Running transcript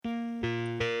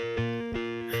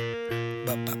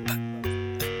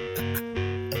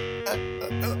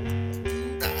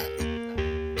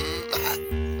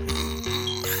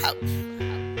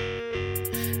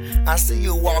I see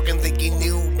you walking thinking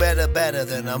you better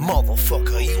than a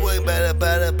motherfucker. You ain't better,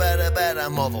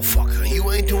 motherfucker.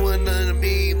 You ain't doing nothing to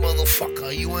me,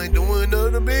 motherfucker. You ain't doing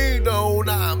nothing to me, no,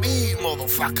 not me,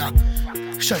 motherfucker.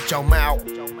 Shut your mouth,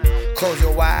 close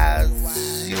your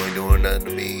eyes. You ain't doing nothing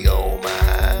to me, oh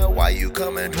my. Why you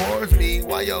coming towards me?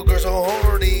 Why your girl so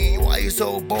horny? Why you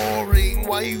so boring?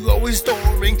 Why you always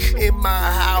storming in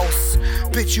my house?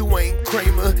 Bitch, you ain't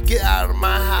Kramer, get out of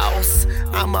my house.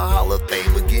 I'm a Hall of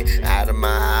Famer, get out of my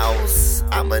house.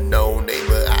 I'm a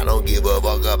no-namer, I don't give a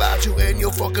fuck about you and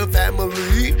your fucking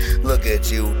family. Look at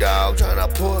you, dog,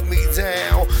 tryna put me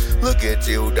down. Look at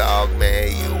you, dog,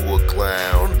 man, you a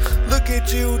clown. Look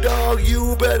at you, dog,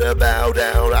 you better bow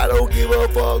down. I don't give a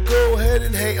fuck, go ahead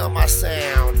and hate on my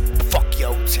sound. Fuck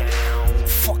your town,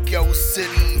 fuck your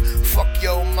city, fuck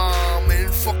your mom,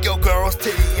 and fuck your girl's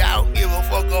titty. I don't give a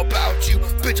fuck about you,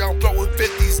 bitch, I'm throwing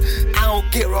 50s. I don't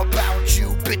care about you,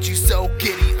 bitch, you so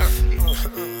giddy.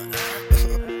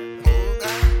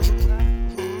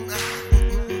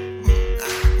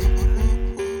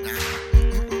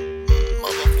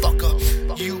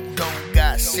 Motherfucker, you don't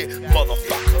got shit,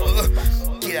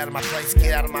 motherfucker. Get out of my place,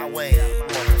 get out of my way,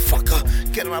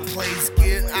 motherfucker. Get out of my place,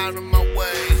 get out of my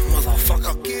way,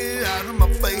 motherfucker. Get out of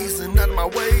my face and out of my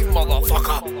way,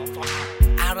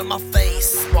 motherfucker. Out of my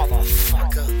face,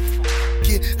 motherfucker.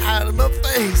 Get out of my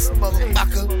face,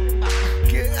 motherfucker.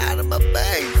 Get out of my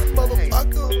face,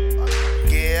 motherfucker.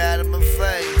 Get out of my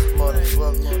face,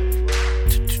 motherfucker.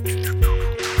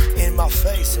 In my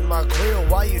face, in my grill,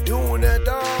 why you doing that,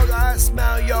 dog? I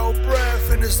smell your breath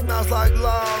and it smells like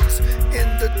logs in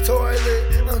the toilet.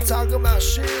 I'm talking about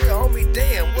shit, homie,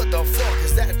 damn, what the fuck,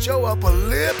 is that your upper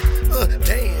lip?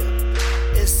 Damn,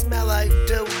 it smell like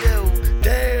doo-doo,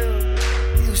 damn,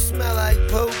 you smell like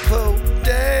poo-poo,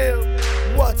 damn,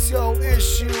 what's your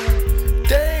issue?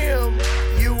 Damn,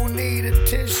 you need a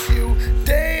tissue,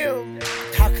 damn,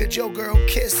 how could your girl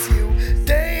kiss you?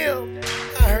 Damn,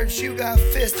 I heard you got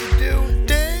fists to do,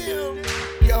 damn,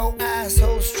 your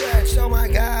asshole stretched, oh my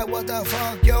god, what the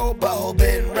fuck, your butthole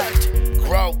been wrecked,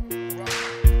 grow.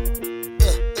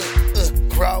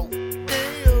 Grow, damn,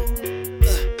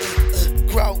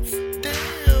 gross,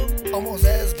 damn, almost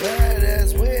as bad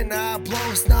as when I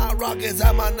blow snot rockets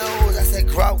out my nose. I said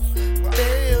gross,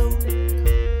 damn,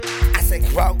 I said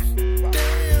gross, damn,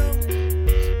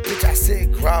 bitch, I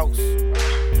said gross.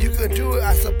 You can do it,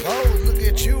 I suppose. Look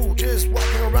at you, just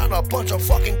walking around a bunch of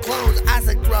fucking clones. I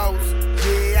said gross,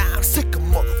 yeah, I'm sick of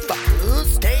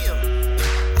motherfuckers, damn,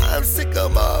 I'm sick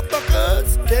of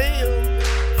motherfuckers, damn.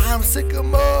 I'm sick of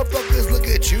motherfuckers, look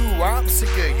at you, I'm sick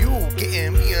of you,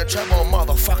 getting me in trouble,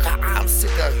 motherfucker, I'm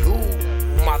sick of you,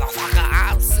 motherfucker,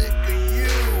 I'm sick of you,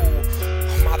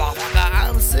 motherfucker,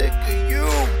 I'm sick of you,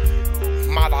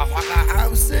 motherfucker,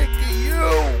 I'm sick of you,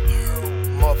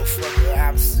 motherfucker,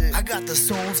 I'm sick. I got the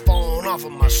soles falling off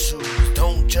of my shoes,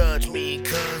 don't judge me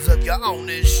cause of your own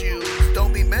issues,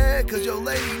 don't be mad cause your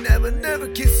lady never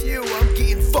kiss you, I'm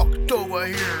getting fucked over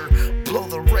here. Blow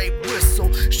the rape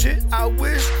whistle. Shit, I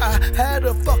wish I had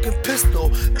a fucking pistol.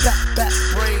 Back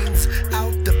brains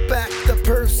out the back. The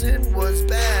person was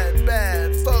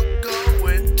bad. Fuck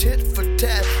going tit for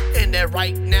tat. And they're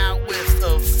right now with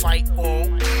a fight, or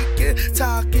we can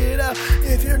talk it up.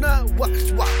 If you're not,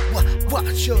 watch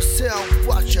yourself.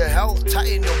 Watch your health.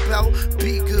 Tighten your belt.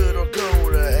 Be good or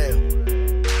go to hell.